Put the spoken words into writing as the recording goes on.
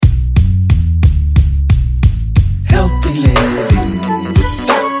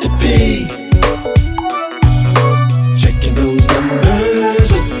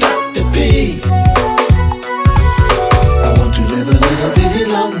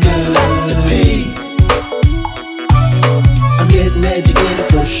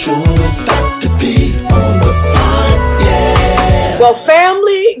Well,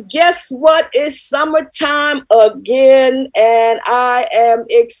 family, guess what? It's summertime again, and I am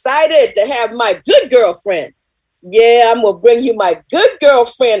excited to have my good girlfriend. Yeah, I'm going to bring you my good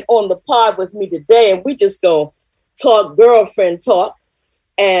girlfriend on the pod with me today, and we just going to talk girlfriend talk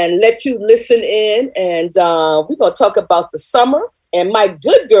and let you listen in, and we're going to talk about the summer, and my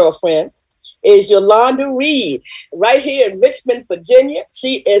good girlfriend is Yolanda Reed, right here in Richmond, Virginia.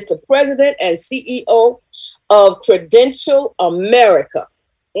 She is the president and CEO of Credential America.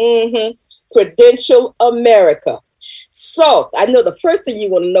 Credential America. So I know the first thing you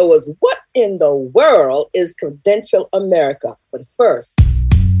want to know is what in the world is Credential America? But first,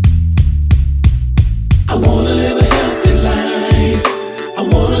 I want to live a healthy life. I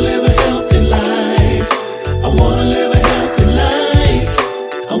want to live a healthy life. I want to live a healthy life.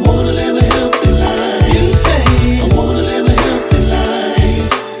 I want to live a healthy life. You say, I want to live a healthy life.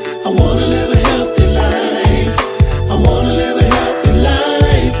 I want to live a healthy life. I want to live a healthy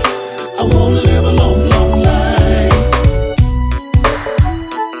life. I want to live a long, long life.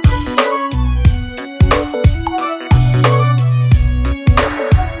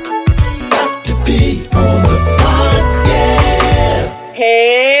 Dr. P on the pod, yeah.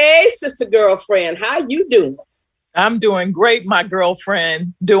 hey, sister girlfriend, how you doing? I'm doing great, my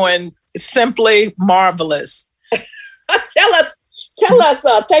girlfriend. Doing simply marvelous. Tell us.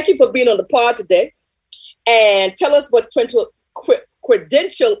 Thank you for being on the pod today, and tell us what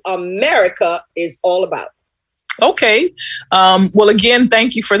Credential America is all about. Okay. Well, again,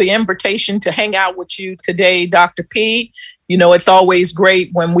 thank you for the invitation to hang out with you today, Dr. P. You know, it's always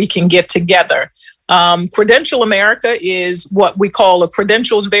great when we can get together. Credential America is what we call a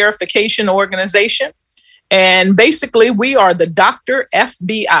credentials verification organization. And basically, we are the Dr.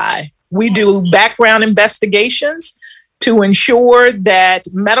 FBI. We do background investigations to ensure that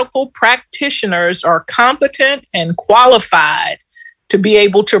medical practitioners are competent and qualified to be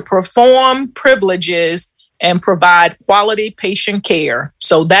able to perform privileges and provide quality patient care.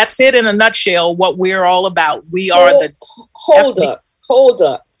 So that's it in a nutshell, what we're all about. We are the... Hold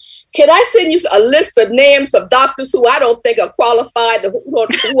up. Can I send you a list of names of doctors who I don't think are qualified,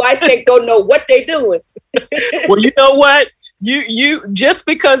 who I think don't know what they're doing? Well, you know what? You just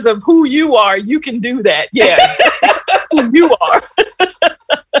because of who you are, you can do that. Yeah, who you are.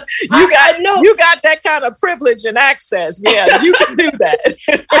 You got that kind of privilege and access. Yeah, you can do that.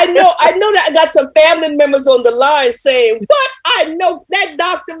 I know that I got some family members on the line saying, "What? I know that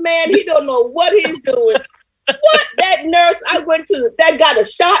doctor man. He don't know what he's doing." What? That nurse I went to that got a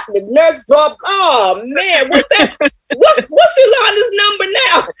shot and the nurse dropped. Oh man, what's that? What's Yolanda's number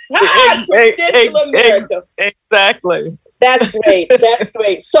now? Credential America. Exactly. That's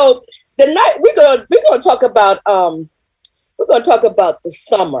great. So tonight we're gonna talk about the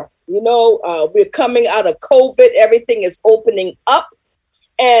summer. You know, we're coming out of COVID. Everything is opening up,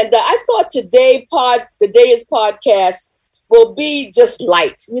 and I thought today's podcast will be just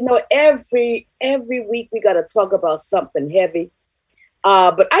light. You know, every week we got to talk about something heavy.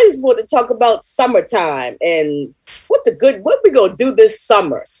 But I just want to talk about summertime and what we gonna do this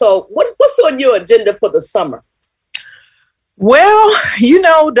summer. So what's on your agenda for the summer? Well, you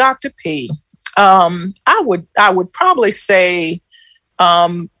know, Dr. P, I would probably say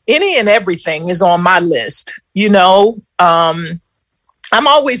any and everything is on my list. You know, I'm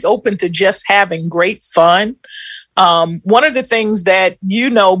always open to just having great fun. One of the things that you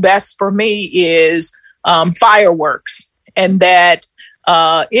know best for me is fireworks, and that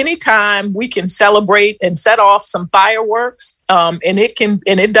anytime we can celebrate and set off some fireworks, and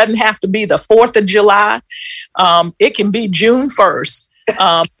it doesn't have to be the 4th of July. It can be June 1st.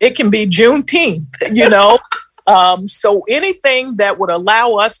 It can be Juneteenth, you know. So anything that would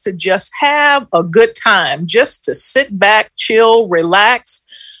allow us to just have a good time, just to sit back, chill, relax.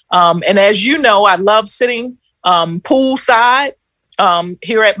 And as you know, I love sitting poolside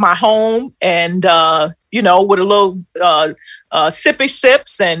here at my home, and you know, with a little sippy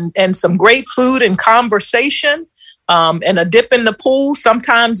sips and some great food and conversation, and a dip in the pool.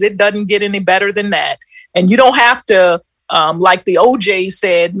 Sometimes it doesn't get any better than that. And you don't have to, like the OJ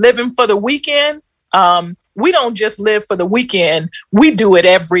said, living for the weekend. We don't just live for the weekend. We do it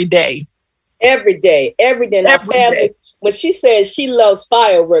every day. Every day. Now, family, when she says she loves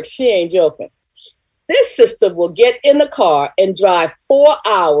fireworks, she ain't joking. This sister will get in the car and drive 4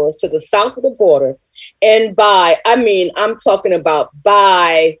 hours to the south of the border and buy, I'm talking about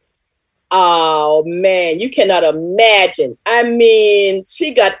buy, oh man, you cannot imagine.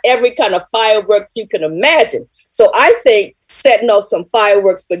 She got every kind of firework you can imagine. So I think setting off some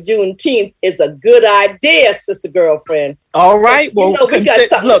fireworks for Juneteenth is a good idea, sister girlfriend. All right. Well,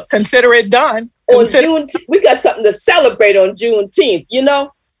 consider it done. We got something to celebrate on Juneteenth,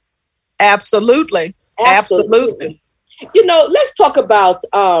 Absolutely. Let's talk about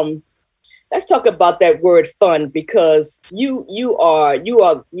that word fun, because you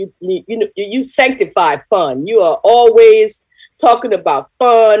sanctify fun. You are always talking about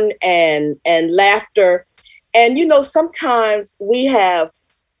fun and laughter. And sometimes we have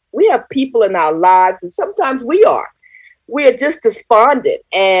people in our lives, and sometimes we are just despondent.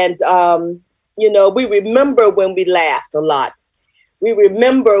 And we remember when we laughed a lot. We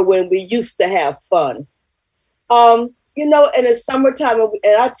remember when we used to have fun. And it's summertime,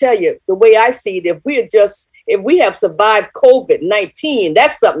 and I tell you, the way I see it, if we have survived COVID-19,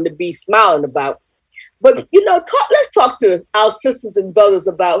 that's something to be smiling about. But let's talk to our sisters and brothers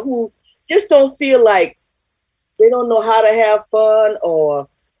about who just don't feel like they don't know how to have fun, or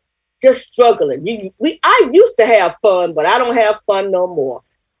just struggling. I used to have fun, but I don't have fun no more.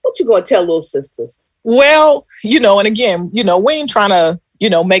 What you gonna tell those sisters? Well, and again, we ain't trying to,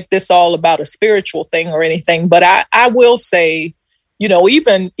 make this all about a spiritual thing or anything, but I will say,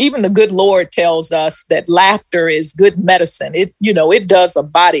 even the good Lord tells us that laughter is good medicine. It does a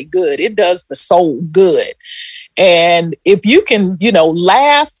body good. It does the soul good. And if you can,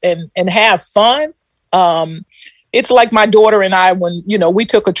 laugh and have fun, it's like my daughter and I, when, we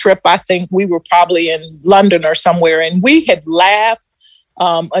took a trip, I think we were probably in London or somewhere, and we had laughed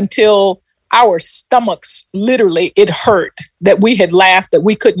until our stomachs, literally, it hurt that we had laughed, that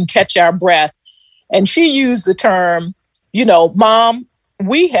we couldn't catch our breath. And she used the term, Mom,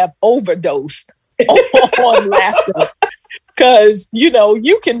 we have overdosed on laughter. Because,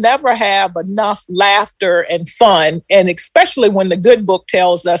 you can never have enough laughter and fun. And especially when the good book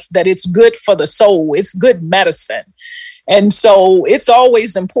tells us that it's good for the soul, it's good medicine. And so it's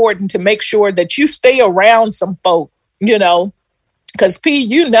always important to make sure that you stay around some folk, because P,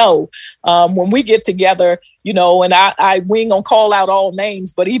 when we get together, and we ain't gonna call out all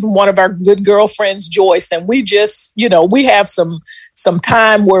names, but even one of our good girlfriends, Joyce, and we just, we have some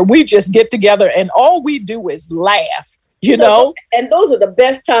time where we just get together and all we do is laugh. And those are the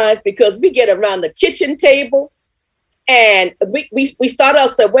best times, because we get around the kitchen table and we start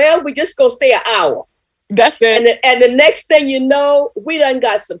out say, well, we just gonna stay an hour. That's it. And the next thing you know, we done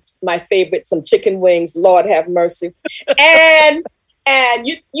got some chicken wings, Lord have mercy. And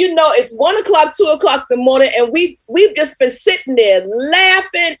it's 1 o'clock, 2 o'clock in the morning, and we've just been sitting there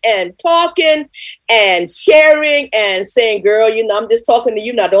laughing and talking and sharing and saying, girl, I'm just talking to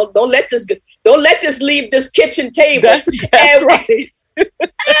you now. Don't let this leave this kitchen table. That's right.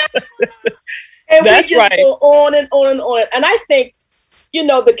 And we just go on and on and on. And I think,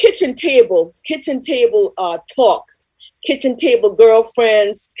 the kitchen table talk, kitchen table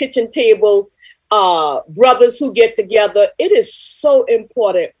girlfriends, kitchen table brothers who get together. It is so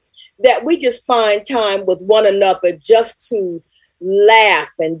important that we just find time with one another just to laugh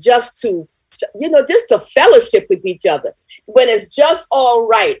and just to fellowship with each other when it's just all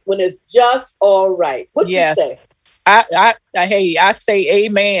right. What you say? I say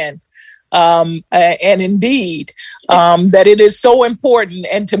amen. And indeed, that it is so important,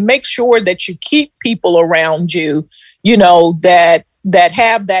 and to make sure that you keep people around you, that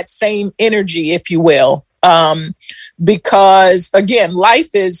have that same energy, if you will. Because again, life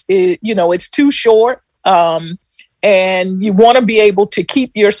is it's too short. And you want to be able to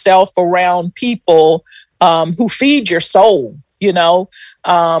keep yourself around people, who feed your soul,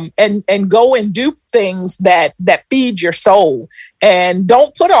 and go and do things that feed your soul, and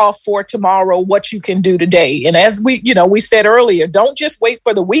don't put off for tomorrow what you can do today. And as we said earlier, don't just wait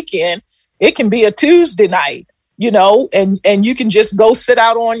for the weekend. It can be a Tuesday night, and you can just go sit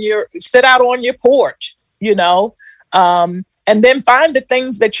out on your porch, and then find the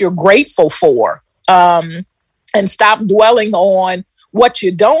things that you're grateful for, and stop dwelling on what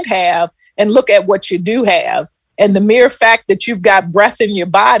you don't have and look at what you do have. And the mere fact that you've got breath in your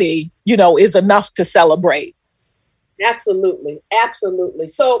body, is enough to celebrate. Absolutely. Absolutely.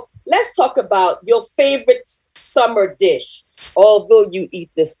 So let's talk about your favorite summer dish, although you eat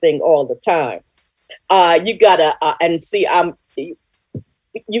this thing all the time. You gotta, and see,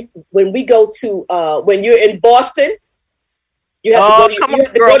 when we go to, when you're in Boston, you have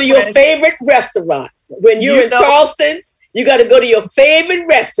to go to your favorite restaurant. When you're in Charleston, you got to go to your favorite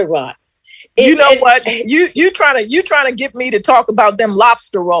restaurant. What? You trying to get me to talk about them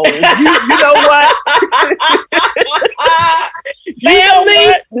lobster rolls. You know what?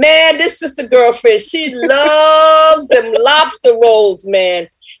 Family, man, this sister girlfriend, she loves them lobster rolls, man.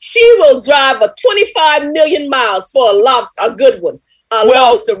 She will drive a 25 million miles for a lobster, a good one,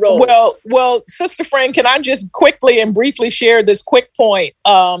 lobster roll. Well, Sister Friend, can I just quickly and briefly share this quick point?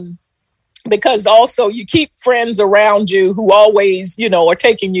 Because also you keep friends around you who always, are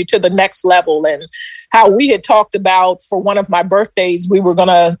taking you to the next level. And how we had talked about for one of my birthdays, we were going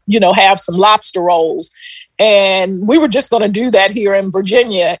to, have some lobster rolls. And we were just going to do that here in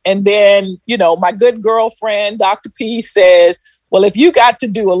Virginia. And then, my good girlfriend, Dr. P, says, well, if you got to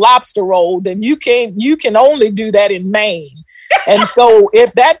do a lobster roll, then you can only do that in Maine. And so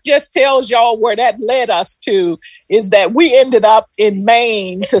if that just tells y'all where that led us to, is that we ended up in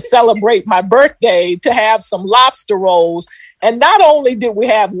Maine to celebrate my birthday, to have some lobster rolls. And not only did we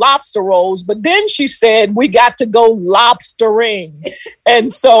have lobster rolls, but then she said we got to go lobstering.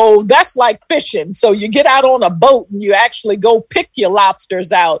 And so that's like fishing. So you get out on a boat and you actually go pick your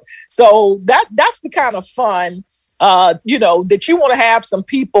lobsters out. So that's the kind of fun that you want to have some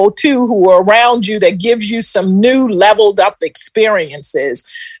people too who are around you that gives you some new leveled up experiences.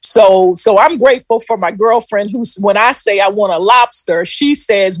 So I'm grateful for my girlfriend who's, when I say I want a lobster, she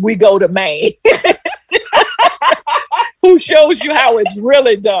says we go to Maine. Who shows you how it's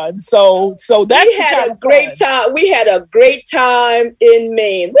really done. So that's we had a great time. We had a great time in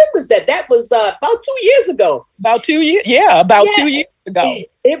Maine. When was that? That was about 2 years ago. About 2 years. Yeah, about 2 years ago.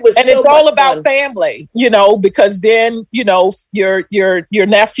 It was, and so it's all about fun. Family, because then, your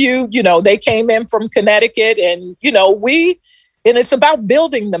nephew, they came in from Connecticut and, and it's about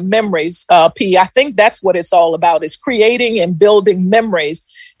building the memories, P. I think that's what it's all about, is creating and building memories.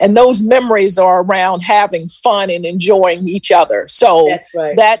 And those memories are around having fun and enjoying each other. So that's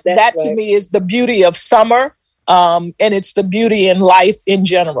right. That to me is the beauty of summer. And it's the beauty in life in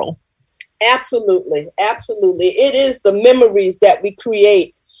general. Absolutely. Absolutely. It is the memories that we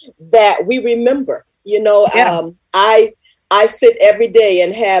create that we remember. Yeah. I sit every day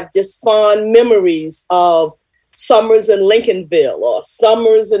and have just fond memories of summers in Lincolnville, or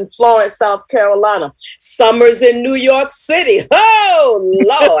summers in Florence, South Carolina, summers in New York City. Oh,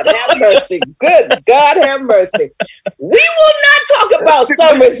 Lord, have mercy. Good God, have mercy. We will not talk about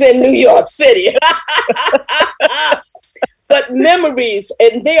summers in New York City. But memories,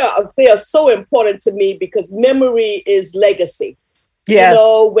 and they are so important to me, because memory is legacy. Yes.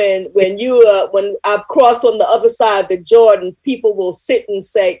 When I've crossed on the other side of the Jordan, people will sit and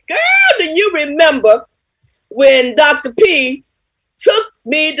say, girl, do you remember when Dr. P took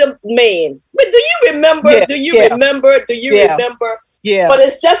me to Maine? But do you remember? Yeah, do you remember? Do you remember? Yeah. But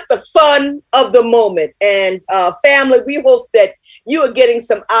it's just the fun of the moment. And family, we hope that you are getting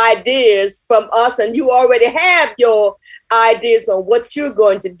some ideas from us, and you already have your ideas on what you're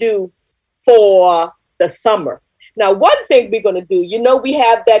going to do for the summer. Now, one thing we're going to do, we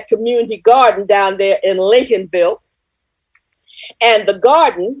have that community garden down there in Lincolnville. And the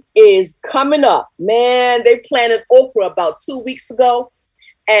garden is coming up. Man, they planted okra about 2 weeks ago.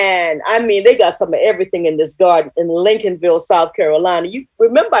 And I mean, they got some of everything in this garden in Lincolnville, South Carolina. You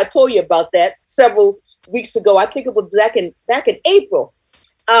remember I told you about that several weeks ago. I think it was back in April.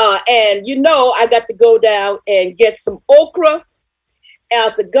 And I got to go down and get some okra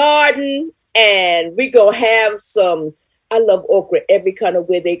out the garden. And we gonna have some. I love okra every kind of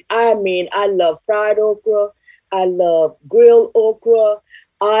way. I love fried okra. I love grilled okra.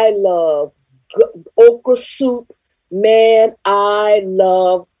 I love okra soup. Man, I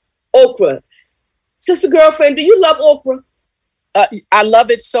love okra. Sister girlfriend, do you love okra? I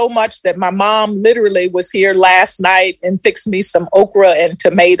love it so much that my mom literally was here last night and fixed me some okra and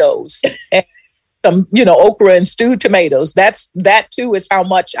tomatoes. And some, okra and stewed tomatoes. That too is how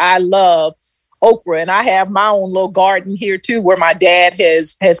much I love okra. And I have my own little garden here too, where my dad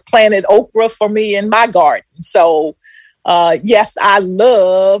has planted okra for me in my garden. So yes, I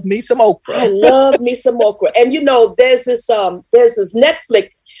love me some okra. I love me some okra. And there's this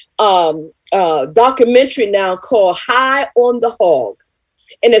Netflix documentary now called High on the Hog.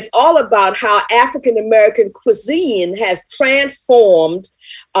 And it's all about how African-American cuisine has transformed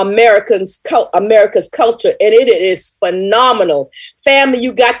America's culture. And it is phenomenal. Family,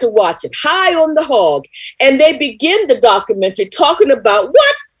 you got to watch it. High on the Hog. And they begin the documentary talking about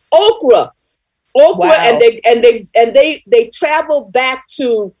what? Okra. Wow. And they travel back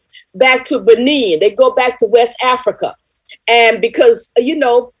to Benin. They go back to West Africa. And because,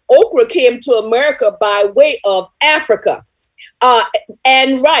 okra came to America by way of Africa.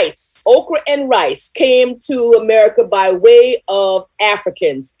 And rice, okra and rice came to America by way of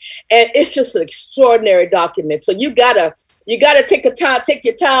Africans. And it's just an extraordinary document. So you gotta take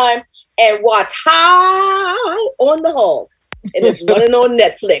your time and watch High on the Hog. And it's running on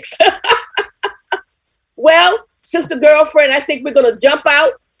Netflix. Well, sister girlfriend, I think we're gonna jump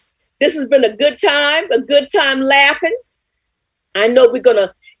out This has been a good time laughing. I know we're going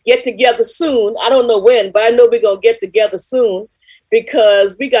to get together soon. I don't know when, but I know we're going to get together soon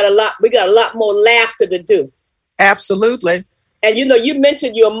because we got a lot more laughter to do. Absolutely. And you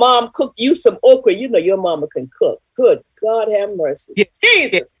mentioned your mom cooked you some okra. Your mama can cook. Good God have mercy. Yeah.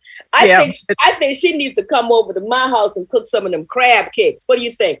 Jesus. Yeah. I think she needs to come over to my house and cook some of them crab cakes. What do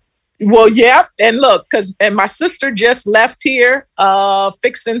you think? Well, yeah. And look, and my sister just left here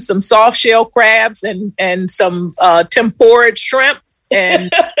fixing some soft shell crabs and some tempura shrimp.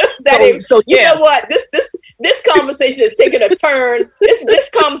 And so you know what? This conversation is taking a turn.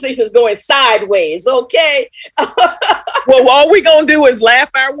 This conversation is going sideways, okay? Well, all we're going to do is laugh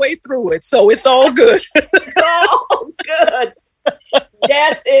our way through it. So it's all good. It's all good.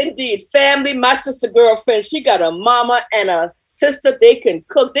 Yes, indeed. Family, my sister girlfriend, she got a mama and a sister. They can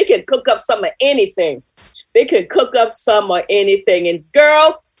cook. They can cook up some of anything. They can cook up some of anything. And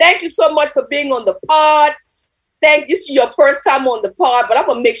girl, thank you so much for being on the pod. This is your first time on the pod, but I'm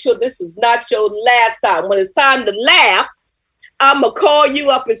going to make sure this is not your last time. When it's time to laugh, I'm going to call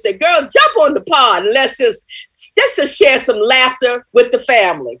you up and say, girl, jump on the pod and let's just share some laughter with the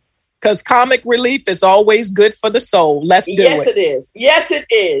family. Because comic relief is always good for the soul. Let's do it. Yes, it is. Yes, it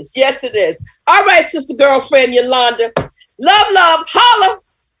is. Yes, it is. All right, sister girlfriend Yolanda. Love, holla.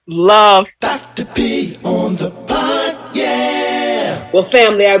 Love. Dr. P on the pod, yeah. Well,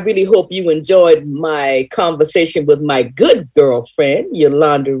 family, I really hope you enjoyed my conversation with my good girlfriend,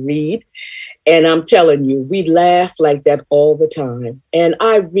 Yolanda Reed. And I'm telling you, we laugh like that all the time. And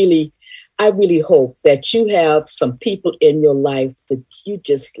I really hope that you have some people in your life that you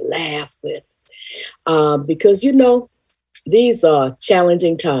just laugh with. Because, these are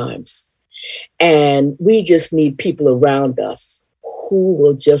challenging times. And we just need people around us who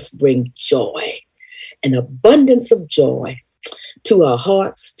will just bring joy, an abundance of joy to our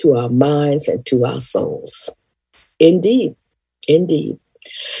hearts, to our minds, and to our souls. Indeed. Indeed.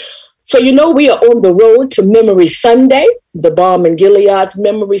 So, we are on the road to Memory Sunday, the Balm and Gilead's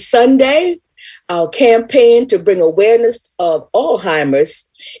Memory Sunday, our campaign to bring awareness of Alzheimer's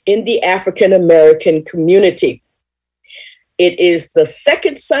in the African American community. It is the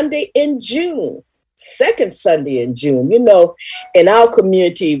second Sunday in June. In our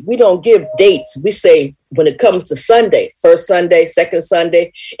community, we don't give dates. We say when it comes to Sunday, first Sunday, second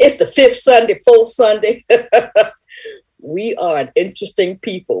Sunday, it's the fifth Sunday, fourth Sunday. We are an interesting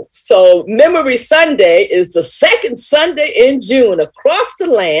people. So Memory Sunday is the second Sunday in June across the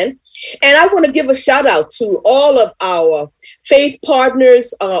land. And I want to give a shout out to all of our faith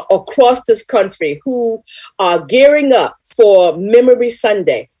partners across this country who are gearing up for Memory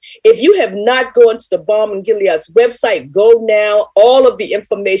Sunday. If you have not gone to the Balm and Gilead's website, go now. All of the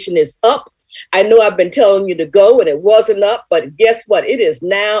information is up. I know I've been telling you to go and it wasn't up, but guess what? It is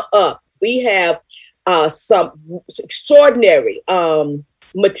now up. We have some extraordinary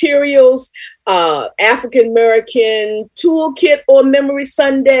materials, African-American toolkit on Memory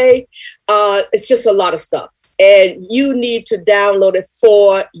Sunday. It's just a lot of stuff. And you need to download it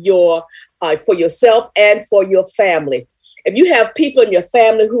for yourself and for your family. If you have people in your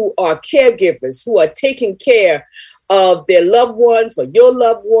family who are caregivers, who are taking care of their loved ones or your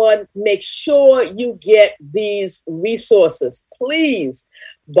loved one, make sure you get these resources. Please,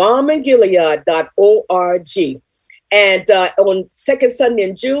 balmandgilead.org. And on second Sunday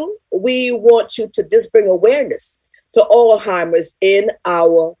in June, we want you to just bring awareness to Alzheimer's in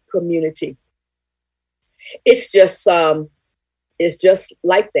our community. It's just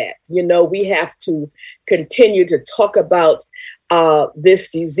like that. We have to continue to talk about this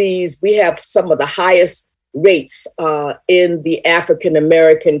disease. We have some of the highest rates in the African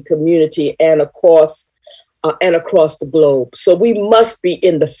American community and across the globe. So we must be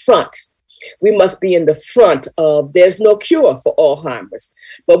in the front. We must be in the front of, there's no cure for Alzheimer's,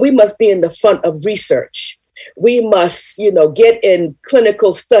 but we must be in the front of research. We must, get in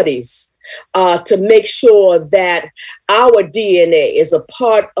clinical studies to make sure that our DNA is a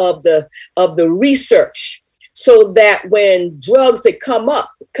part of the research, so that when drugs that come out,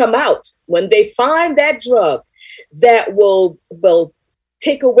 when they find that drug that will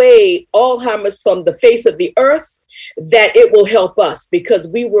take away Alzheimer's from the face of the earth, that it will help us because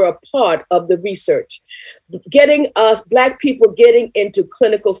we were a part of the research. Getting us, Black people, getting into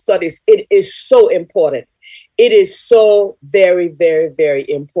clinical studies, it is so important. It is so very, very, very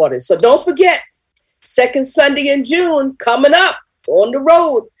important. So don't forget, second Sunday in June, coming up on the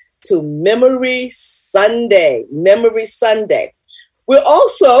road to Memory Sunday. Memory Sunday. We're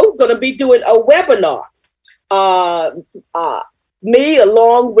also going to be doing a webinar. Me,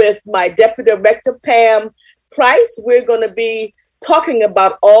 along with my Deputy Director, Pam Price, we're going to be talking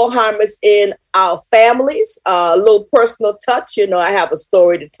about Alzheimer's in our families, a little personal touch. You know, I have a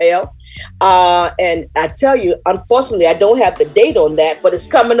story to tell. And I tell you, unfortunately, I don't have the date on that, but it's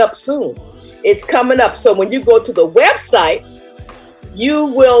coming up soon. It's coming up. So when you go to the website, you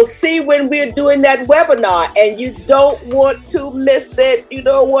will see when we're doing that webinar, and you don't want to miss it. You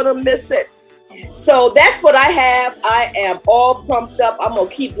don't want to miss it. So that's what I have. I am all pumped up. I'm going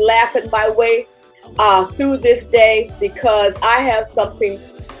to keep laughing my way through this day, because I have something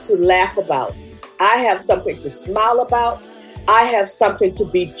to laugh about. I have something to smile about. I have something to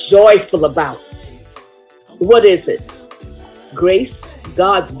be joyful about. What is it? Grace.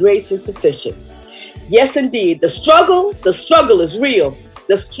 God's grace is sufficient. Yes, indeed. The struggle is real.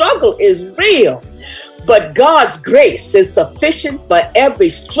 The struggle is real. But God's grace is sufficient for every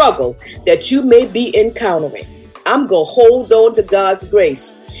struggle that you may be encountering. I'm going to hold on to God's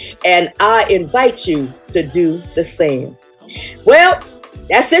grace, and I invite you to do the same. Well,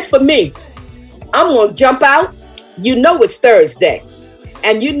 that's it for me. I'm going to jump out. You know it's Thursday.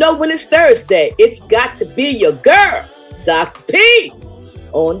 And you know when it's Thursday, it's got to be your girl, Dr. P,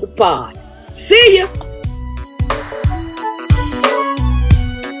 on the pod. See ya.